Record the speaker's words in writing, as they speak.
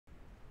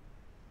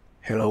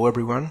Hello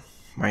everyone,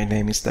 my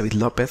name is David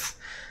López.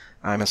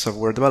 I'm a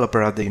software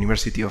developer at the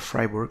University of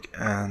Freiburg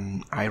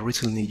and I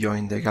recently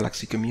joined the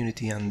Galaxy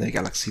community and the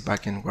Galaxy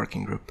Backend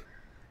working group.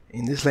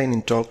 In this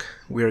lightning talk,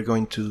 we are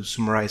going to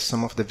summarize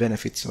some of the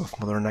benefits of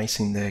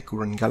modernizing the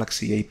current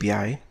Galaxy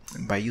API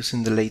by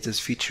using the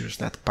latest features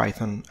that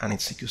Python and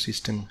its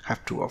ecosystem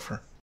have to offer.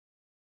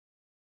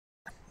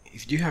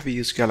 If you have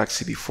used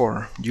Galaxy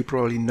before, you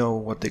probably know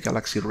what the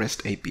Galaxy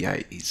REST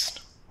API is,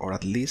 or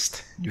at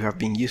least you have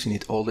been using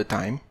it all the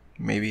time,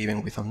 maybe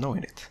even without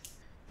knowing it.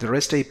 The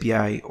REST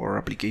API, or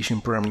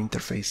Application Programming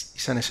Interface,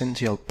 is an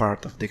essential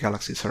part of the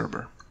Galaxy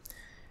server.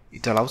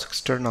 It allows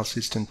external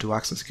systems to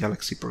access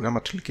Galaxy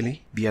programmatically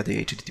via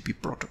the HTTP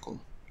protocol.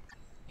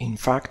 In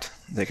fact,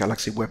 the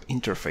Galaxy Web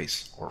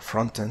Interface, or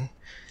frontend,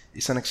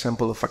 is an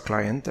example of a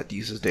client that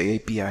uses the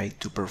API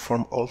to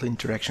perform all the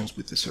interactions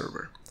with the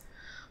server.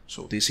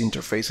 So this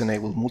interface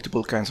enables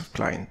multiple kinds of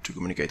clients to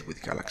communicate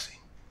with Galaxy.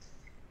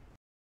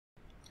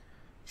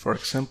 For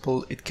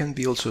example, it can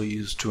be also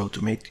used to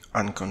automate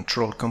and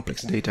control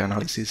complex data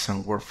analysis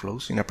and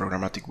workflows in a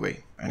programmatic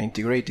way, and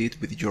integrate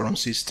it with your own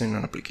system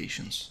and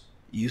applications,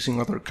 using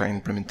other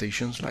client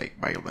implementations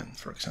like Backend,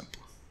 for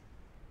example.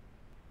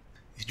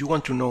 If you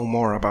want to know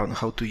more about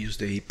how to use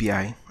the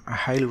API, I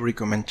highly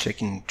recommend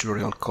checking a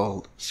tutorial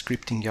called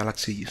Scripting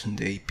Galaxy using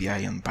the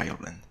API and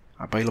Backend,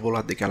 available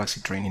at the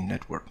Galaxy Training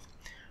Network.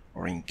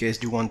 Or in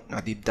case you want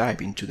a deep dive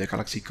into the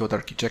Galaxy code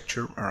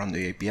architecture around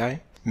the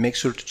API, make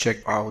sure to check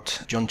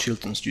out John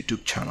Chilton's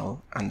YouTube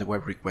channel and the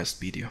web request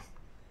video.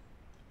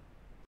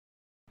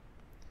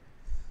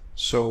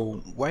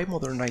 So, why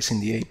modernizing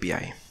the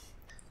API?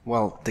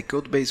 Well, the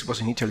codebase was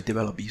initially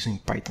developed using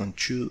Python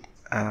 2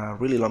 a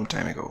really long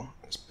time ago,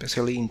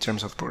 especially in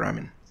terms of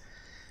programming.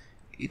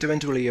 It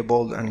eventually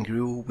evolved and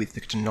grew with the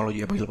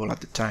technology available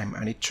at the time,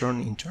 and it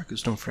turned into a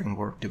custom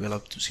framework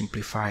developed to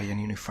simplify and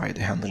unify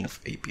the handling of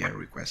API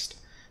requests,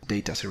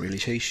 data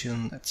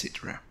serialization,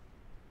 etc.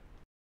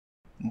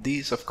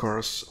 This, of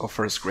course,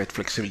 offers great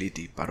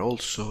flexibility, but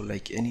also,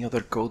 like any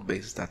other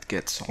codebase that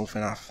gets old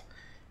enough,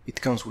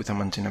 it comes with a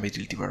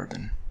maintainability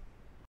burden.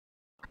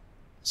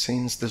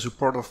 Since the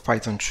support of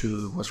Python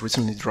 2 was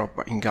recently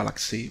dropped in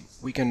Galaxy,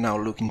 we can now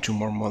look into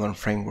more modern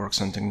frameworks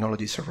and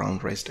technologies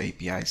around REST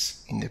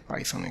APIs in the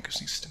Python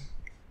ecosystem.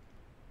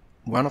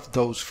 One of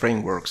those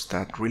frameworks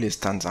that really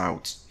stands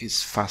out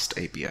is Fast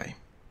API.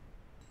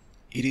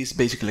 It is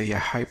basically a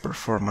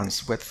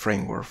high-performance web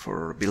framework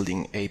for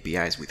building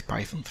APIs with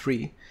Python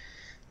 3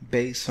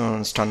 based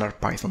on standard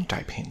Python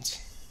type hints.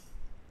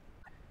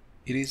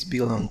 It is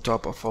built on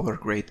top of other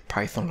great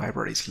Python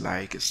libraries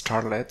like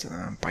Starlet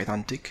and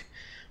Pydantic,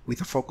 with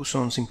a focus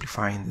on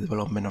simplifying the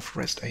development of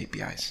REST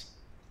APIs.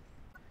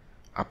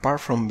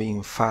 Apart from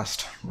being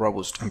fast,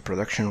 robust, and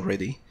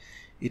production-ready,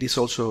 it is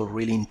also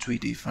really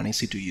intuitive and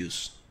easy to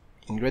use,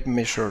 in great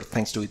measure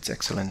thanks to its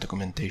excellent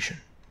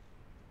documentation.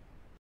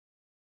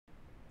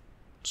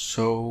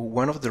 So,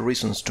 one of the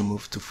reasons to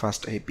move to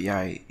Fast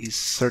API is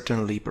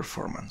certainly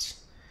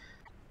performance.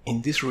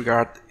 In this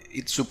regard,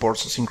 it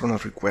supports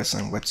asynchronous requests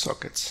and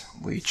WebSockets,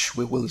 which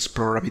we will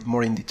explore a bit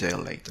more in detail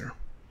later.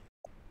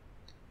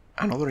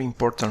 Another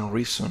important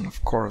reason,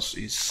 of course,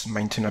 is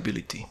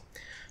maintainability.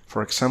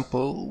 For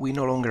example, we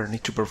no longer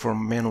need to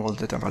perform manual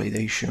data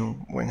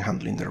validation when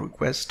handling the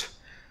request,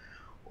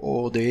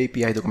 or the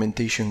API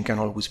documentation can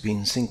always be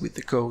in sync with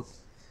the code,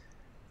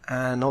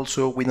 and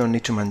also we don't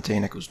need to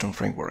maintain a custom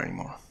framework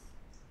anymore.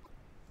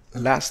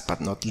 Last but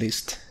not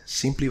least,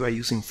 simply by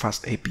using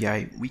Fast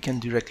API, we can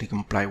directly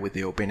comply with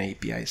the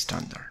OpenAPI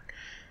standard,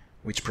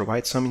 which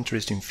provides some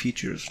interesting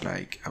features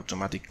like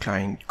automatic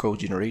client code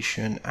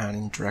generation and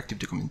interactive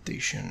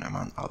documentation,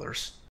 among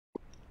others.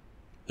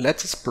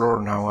 Let's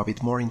explore now a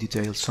bit more in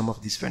detail some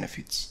of these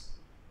benefits.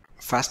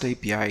 Fast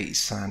API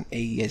is an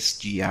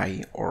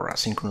ASGI, or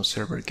Asynchronous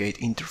Server Gate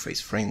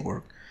Interface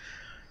framework,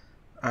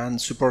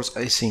 and supports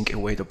async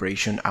await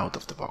operation out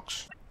of the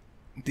box.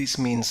 This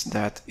means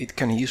that it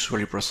can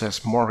usually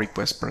process more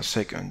requests per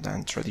second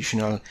than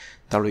traditional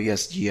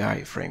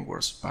WSGI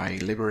frameworks by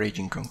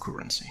leveraging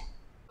concurrency.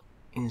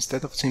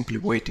 Instead of simply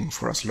waiting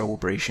for a slow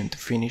operation to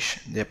finish,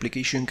 the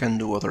application can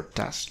do other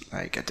tasks,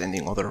 like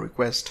attending other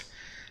requests,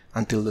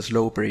 until the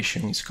slow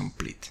operation is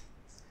complete.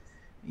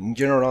 In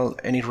general,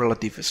 any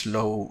relatively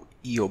slow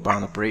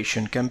EO-bound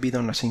operation can be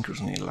done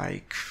asynchronously,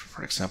 like,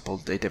 for example,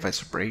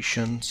 database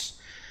operations,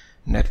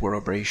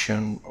 network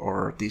operation,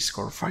 or disk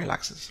or file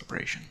access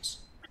operations.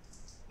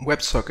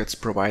 WebSockets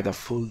provide a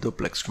full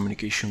duplex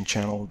communication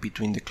channel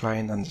between the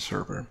client and the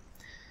server.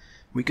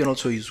 We can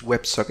also use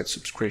WebSocket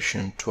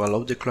subscription to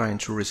allow the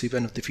client to receive a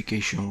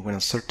notification when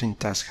a certain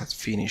task has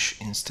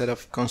finished instead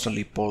of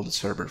constantly poll the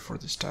server for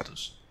the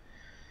status.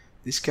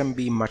 This can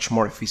be much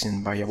more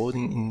efficient by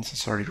avoiding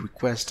unnecessary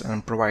requests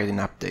and providing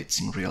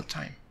updates in real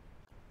time.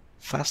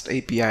 Fast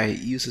API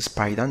uses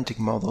Pydantic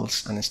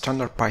models and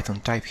standard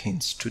Python type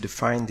hints to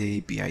define the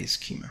API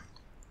schema.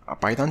 A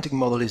Pydantic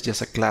model is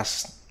just a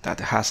class that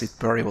has its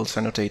variables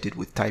annotated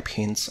with type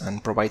hints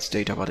and provides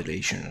data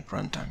validation at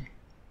runtime.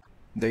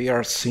 They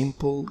are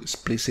simple,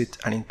 explicit,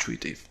 and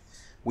intuitive,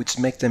 which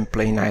make them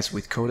play nice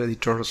with code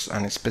editors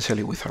and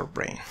especially with our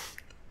brain.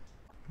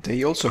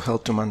 They also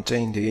help to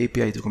maintain the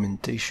API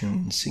documentation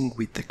in sync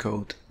with the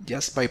code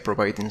just by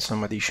providing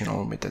some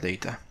additional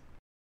metadata.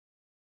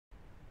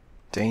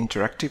 The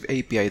interactive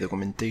API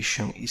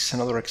documentation is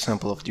another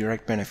example of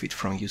direct benefit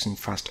from using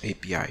Fast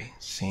API,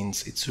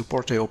 since it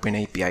supports the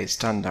OpenAPI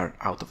standard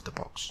out of the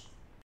box.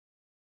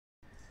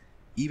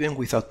 Even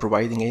without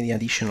providing any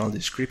additional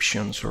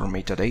descriptions or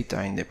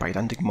metadata in the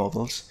Pydantic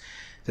models,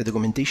 the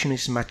documentation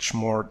is much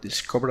more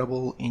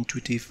discoverable,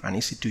 intuitive, and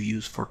easy to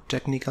use for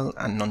technical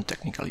and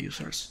non-technical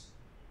users.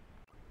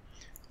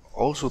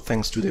 Also,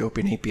 thanks to the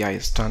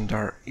OpenAPI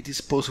standard, it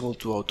is possible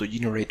to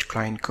auto-generate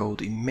client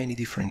code in many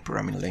different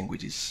programming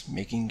languages,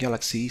 making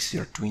Galaxy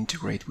easier to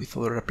integrate with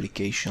other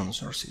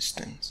applications or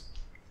systems.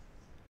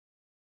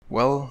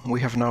 Well,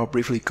 we have now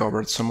briefly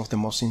covered some of the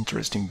most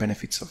interesting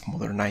benefits of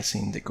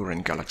modernizing the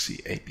current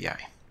Galaxy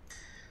API.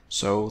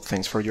 So,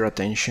 thanks for your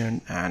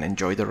attention and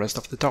enjoy the rest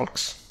of the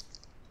talks.